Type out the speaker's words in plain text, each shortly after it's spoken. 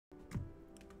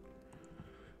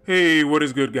Hey, what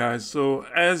is good, guys? So,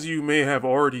 as you may have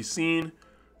already seen,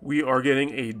 we are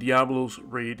getting a Diablos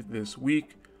raid this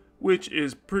week, which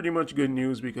is pretty much good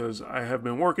news because I have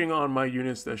been working on my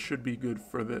units that should be good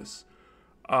for this.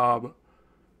 Um,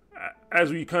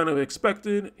 as we kind of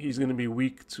expected, he's going to be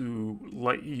weak to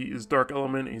light. He is Dark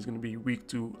Element. He's going to be weak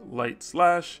to Light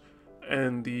Slash,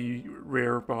 and the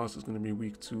rare boss is going to be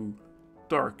weak to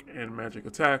Dark and Magic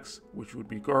attacks, which would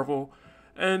be Garvel.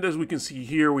 And as we can see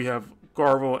here, we have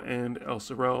Garvel and El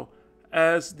Sorel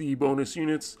as the bonus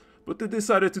units, but they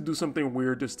decided to do something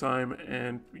weird this time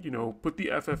and, put the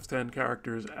FF10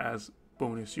 characters as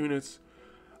bonus units.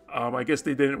 I guess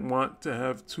they didn't want to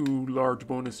have two large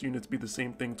bonus units be the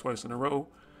same thing twice in a row,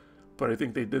 but I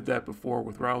think they did that before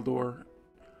with Raldor.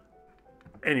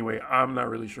 Anyway, I'm not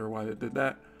really sure why they did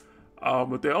that.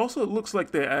 But they also, it looks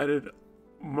like they added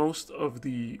most of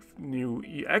the new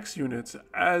EX units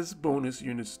as bonus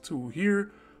units too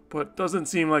here, but doesn't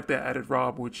seem like they added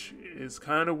Rob, which is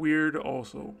kind of weird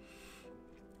also.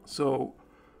 So,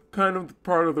 kind of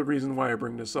part of the reason why I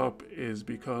bring this up is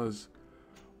because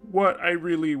what I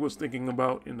really was thinking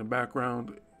about in the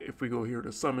background, if we go here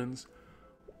to summons,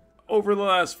 over the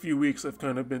last few weeks I've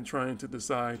kind of been trying to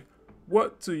decide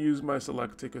what to use my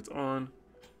select tickets on.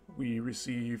 We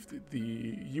received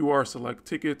the UR select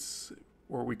tickets,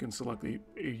 where we can select a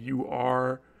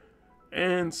UR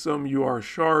and some UR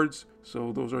shards.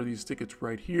 So those are these tickets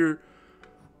right here.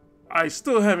 I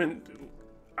still haven't,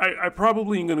 I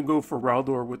probably am going to go for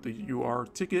Raldor with the UR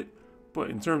ticket, but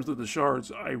in terms of the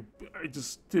shards, I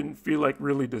just didn't feel like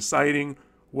really deciding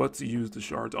what to use the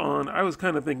shards on. I was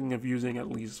kind of thinking of using at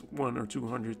least 1 or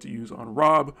 200 to use on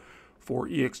Rob for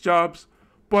EX jobs,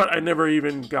 but I never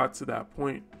even got to that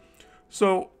point.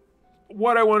 So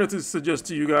what I wanted to suggest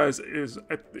to you guys is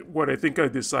what I think I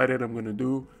decided I'm going to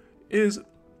do is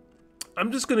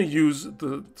I'm just going to use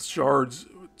the shards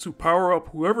to power up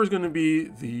whoever's going to be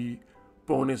the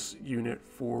bonus unit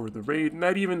for the raid.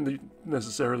 Not even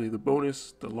necessarily the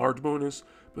bonus, the large bonus,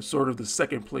 but sort of the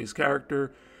second place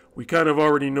character. We kind of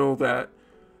already know that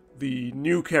the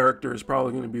new character is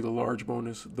probably going to be the large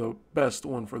bonus, the best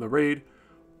one for the raid.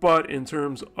 But in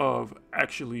terms of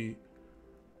actually,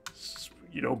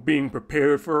 being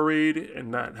prepared for a raid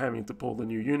and not having to pull the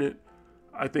new unit,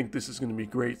 I think this is going to be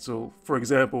great. So, for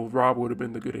example, Rob would have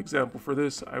been the good example for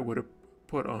this. I would have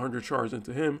put 100 shards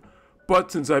into him.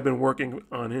 But since I've been working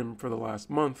on him for the last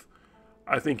month,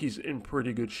 I think he's in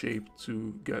pretty good shape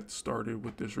to get started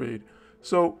with this raid.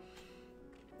 So,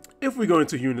 if we go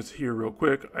into units here real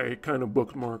quick, I kind of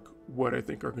bookmark what I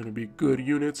think are going to be good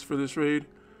units for this raid.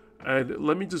 And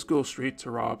let me just go straight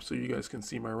to Rob so you guys can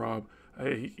see my Rob.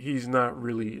 He's not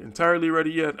really entirely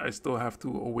ready yet. I still have to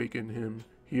awaken him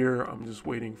here. I'm just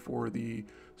waiting for the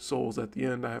souls at the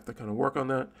end. I have to kind of work on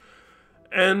that.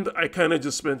 And I kind of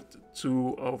just spent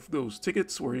 2 of those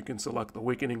tickets where you can select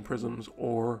Awakening Prisms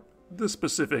or the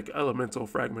specific Elemental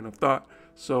Fragment of Thought.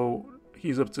 So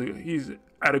he's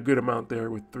at a good amount there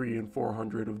with 300 and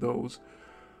 400 of those.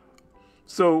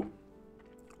 So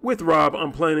with Rob,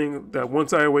 I'm planning that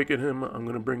once I awaken him, I'm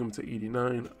going to bring him to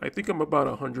 89. I think I'm about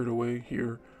 100 away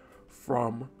here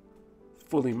from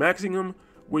fully maxing him,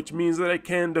 which means that I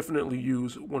can definitely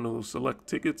use one of those select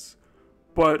tickets.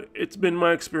 But it's been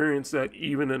my experience that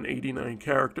even an 89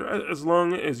 character, as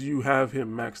long as you have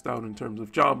him maxed out in terms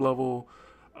of job level,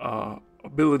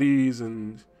 abilities,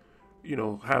 and,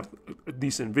 have a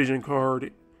decent vision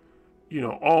card,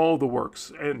 all the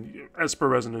works, and as per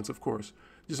resonance, of course.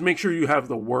 Just make sure you have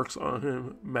the works on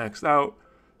him maxed out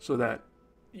so that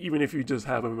even if you just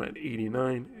have him at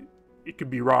 89, it could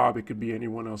be Rob, it could be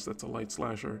anyone else that's a light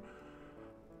slasher.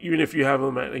 Even if you have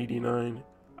him at 89,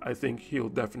 I think he'll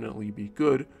definitely be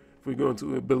good. If we go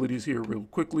into abilities here real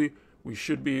quickly, we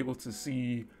should be able to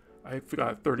see, I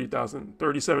forgot 37,000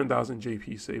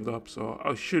 JP saved up, so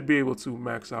I should be able to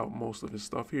max out most of his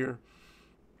stuff here.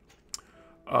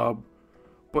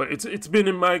 But it's been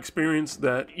in my experience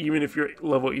that even if you're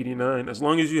level 89, as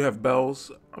long as you have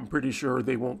bells, I'm pretty sure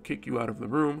they won't kick you out of the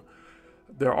room.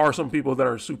 There are some people that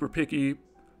are super picky,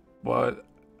 but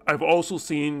I've also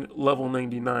seen level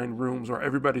 99 rooms where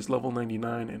everybody's level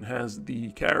 99 and has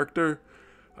the character.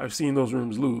 I've seen those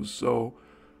rooms lose. So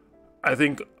I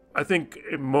think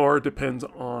it more depends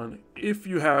on if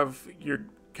you have your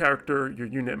character, your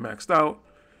unit maxed out,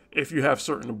 if you have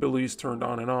certain abilities turned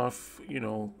on and off,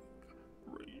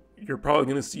 you're probably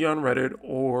going to see on Reddit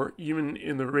or even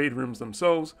in the raid rooms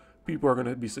themselves, people are going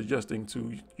to be suggesting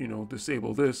to,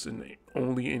 disable this and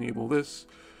only enable this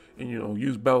and,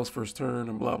 use bells first turn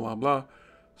and blah, blah, blah.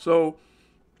 So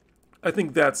I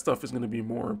think that stuff is going to be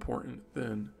more important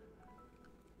than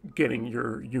getting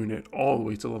your unit all the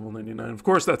way to level 99. Of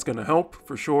course, that's going to help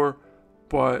for sure,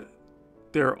 but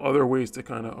there are other ways to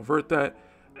kind of avert that.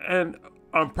 And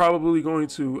I'm probably going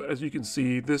to, as you can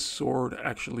see, this sword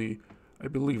actually, I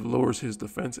believe, lowers his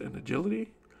defense and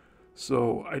agility.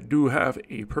 So I do have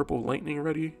a purple lightning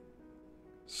ready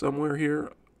somewhere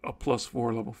here, a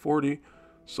 +4 level 40.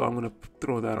 So I'm going to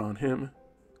throw that on him.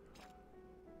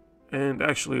 And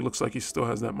actually, it looks like he still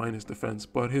has that minus defense,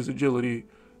 but his agility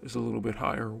is a little bit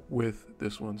higher with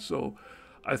this one. So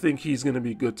I think he's going to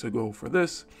be good to go for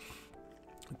this.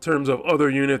 In terms of other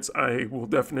units, I'm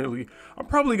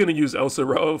probably going to use El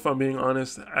Cerrado, if I'm being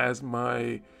honest, as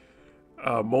my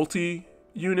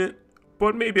multi-unit.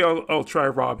 But maybe I'll try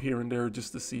Rob here and there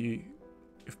just to see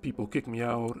if people kick me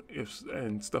out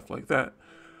and stuff like that.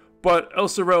 But El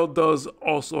Cerrado does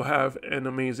also have an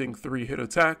amazing 3-hit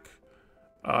attack.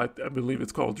 I believe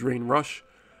it's called Drain Rush.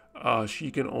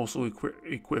 She can also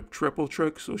equip Triple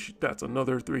Trick, so that's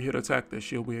another 3-hit attack that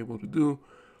she'll be able to do.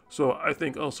 So I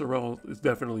think El Cerrado is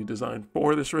definitely designed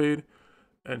for this raid,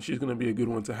 and she's going to be a good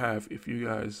one to have if you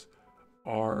guys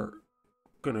are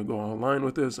going to go online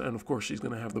with this. And of course, she's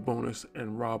going to have the bonus,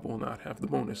 and Rob will not have the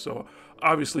bonus. So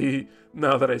obviously,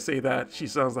 now that I say that, she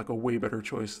sounds like a way better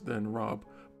choice than Rob.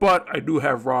 But I do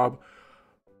have Rob.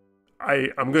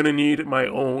 I'm going to need my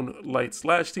own light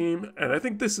slash team, and I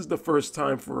think this is the first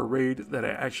time for a raid that I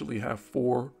actually have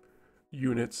 4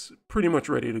 units pretty much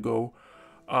ready to go.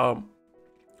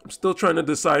 I'm still trying to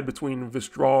decide between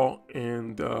Vistral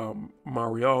and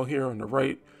Marial here on the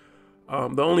right.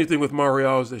 The only thing with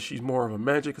Marial is that she's more of a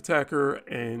magic attacker,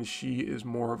 and she is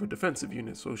more of a defensive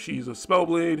unit. So she's a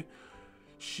Spellblade,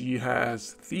 she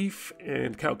has Thief,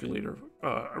 and Calculator,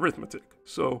 Arithmetic.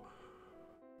 So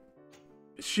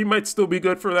she might still be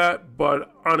good for that,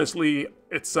 but honestly,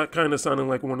 it's kind of sounding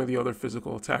like one of the other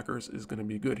physical attackers is going to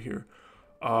be good here.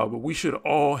 But we should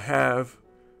all have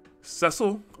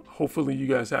Cecil. Hopefully you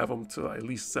guys have him to at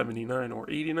least 79 or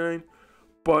 89,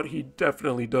 but he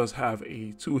definitely does have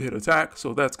a 2-hit attack,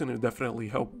 so that's going to definitely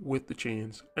help with the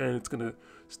chains, and it's going to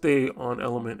stay on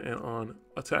element and on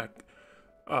attack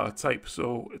type.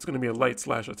 So it's going to be a light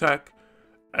slash attack,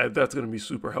 and that's going to be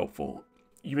super helpful.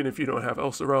 Even if you don't have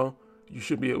El Cerrado, you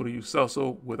should be able to use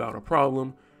Celso without a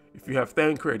problem. If you have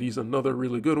Thancred, he's another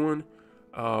really good one.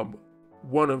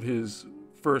 One of his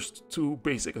first 2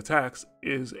 basic attacks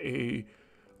is a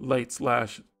light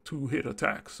slash 2-hit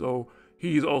attack. So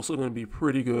he's also going to be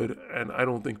pretty good, and I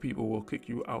don't think people will kick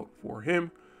you out for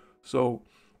him. So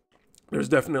there's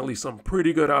definitely some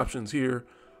pretty good options here.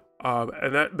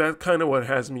 And that kind of what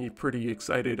has me pretty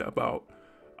excited about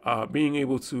being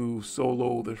able to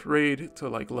solo this raid to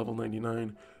like level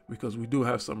 99, because we do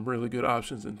have some really good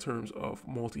options in terms of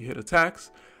multi-hit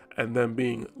attacks and then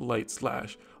being light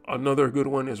slash. Another good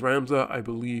one is Ramza. I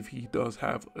believe he does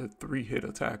have a 3-hit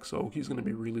attack, so he's going to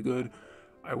be really good.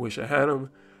 I wish I had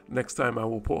him. Next time I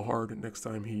will pull hard, next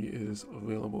time he is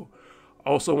available.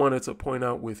 Also wanted to point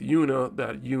out with Yuna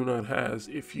that Yuna has,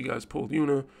 if you guys pulled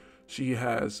Yuna, she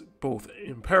has both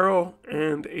Imperil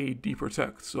and a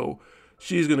Deprotect. So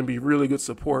she's going to be really good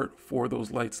support for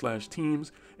those light slash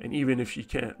teams. And even if she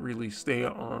can't really stay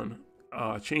on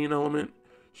chain element,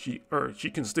 she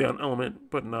can stay on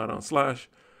element but not on slash.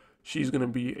 She's going to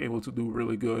be able to do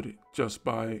really good just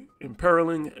by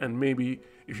imperiling, and maybe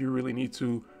if you really need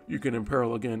to, you can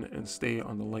imperil again and stay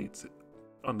on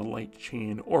the light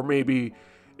chain. Or maybe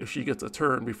if she gets a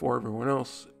turn before everyone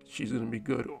else, she's going to be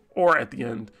good. Or at the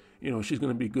end, you know, she's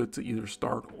going to be good to either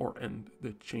start or end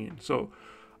the chain. So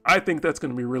I think that's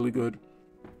going to be really good,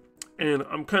 and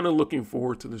I'm kind of looking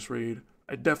forward to this raid.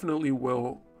 I definitely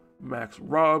will max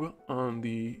Rob on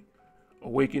the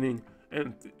Awakening,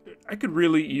 and I could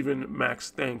really even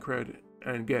max Thancred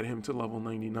and get him to level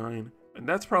 99, and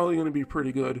that's probably going to be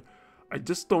pretty good. I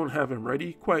just don't have him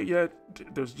ready quite yet.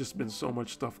 There's just been so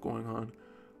much stuff going on.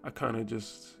 I kind of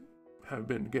just have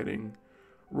been getting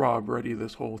Rob ready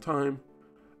this whole time.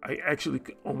 I actually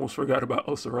almost forgot about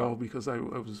El Cerrado because I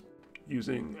was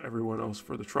using everyone else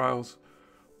for the trials,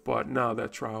 but now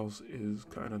that trials is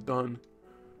kind of done,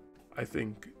 I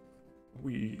think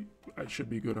I should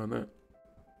be good on that.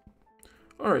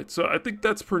 Alright, so I think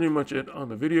that's pretty much it on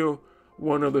the video.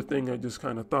 One other thing I just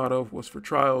kind of thought of was for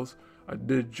trials, I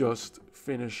did just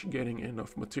finish getting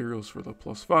enough materials for the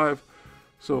 +5.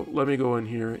 So let me go in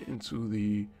here into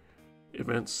the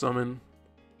event summon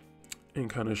and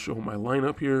kind of show my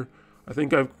lineup here. I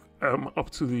think I'm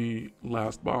up to the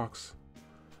last box,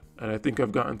 and I think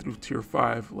I've gotten through tier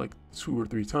 5 like 2 or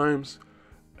 3 times,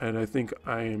 and I think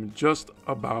I am just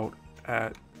about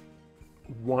at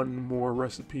 1 more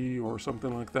recipe or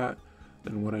something like that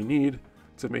than what I need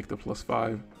to make the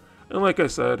 +5. And like I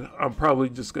said, I'm probably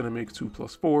just going to make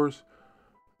 2+4s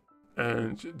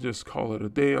and just call it a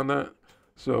day on that.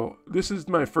 So this is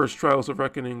my first Trials of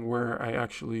Reckoning where I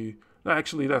actually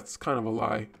that's kind of a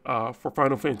lie. For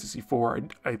Final Fantasy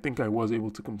IV, I think I was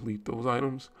able to complete those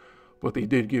items, but they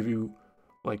did give you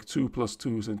like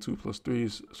 2+2s and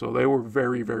 2+3s, so they were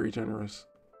very, very generous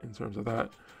in terms of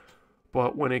that.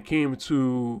 But when it came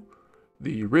to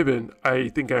the ribbon, I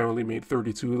think I only made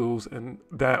 32 of those, and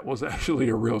that was actually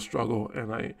a real struggle,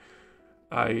 and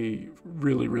I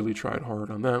really, really tried hard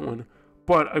on that one.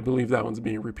 But I believe that one's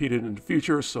being repeated in the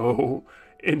future, so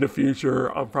in the future,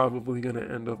 I'm probably going to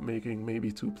end up making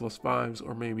maybe 2+5s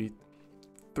or maybe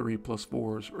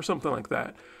 3+4s or something like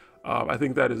that. I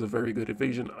think that is a very good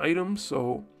evasion item,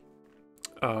 so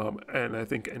and I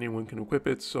think anyone can equip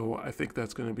it, so I think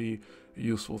that's going to be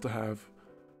useful to have.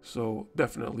 So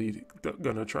definitely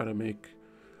gonna try to make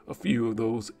a few of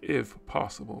those if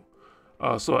possible.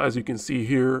 So as you can see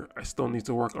here, I still need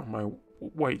to work on my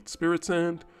white spirit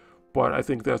sand, but I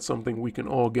think that's something we can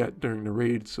all get during the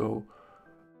raid, so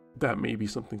that may be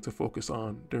something to focus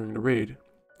on during the raid.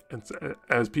 And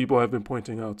as people have been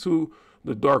pointing out too,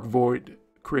 the Dark Void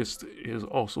Crest is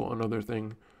also another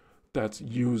thing that's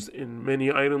used in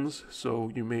many items, so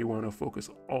you may want to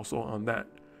focus also on that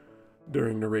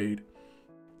during the raid.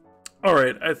 All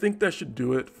right, I think that should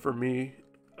do it for me.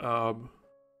 I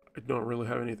don't really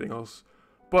have anything else,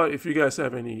 but if you guys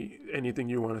have anything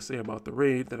you want to say about the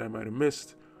raid that I might have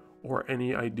missed, or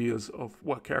any ideas of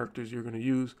what characters you're going to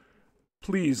use,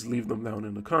 please leave them down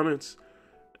in the comments.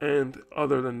 And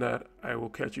other than that, I will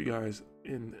catch you guys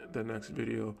in the next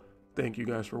video. Thank you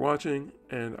guys for watching,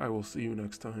 and I will see you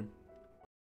next time.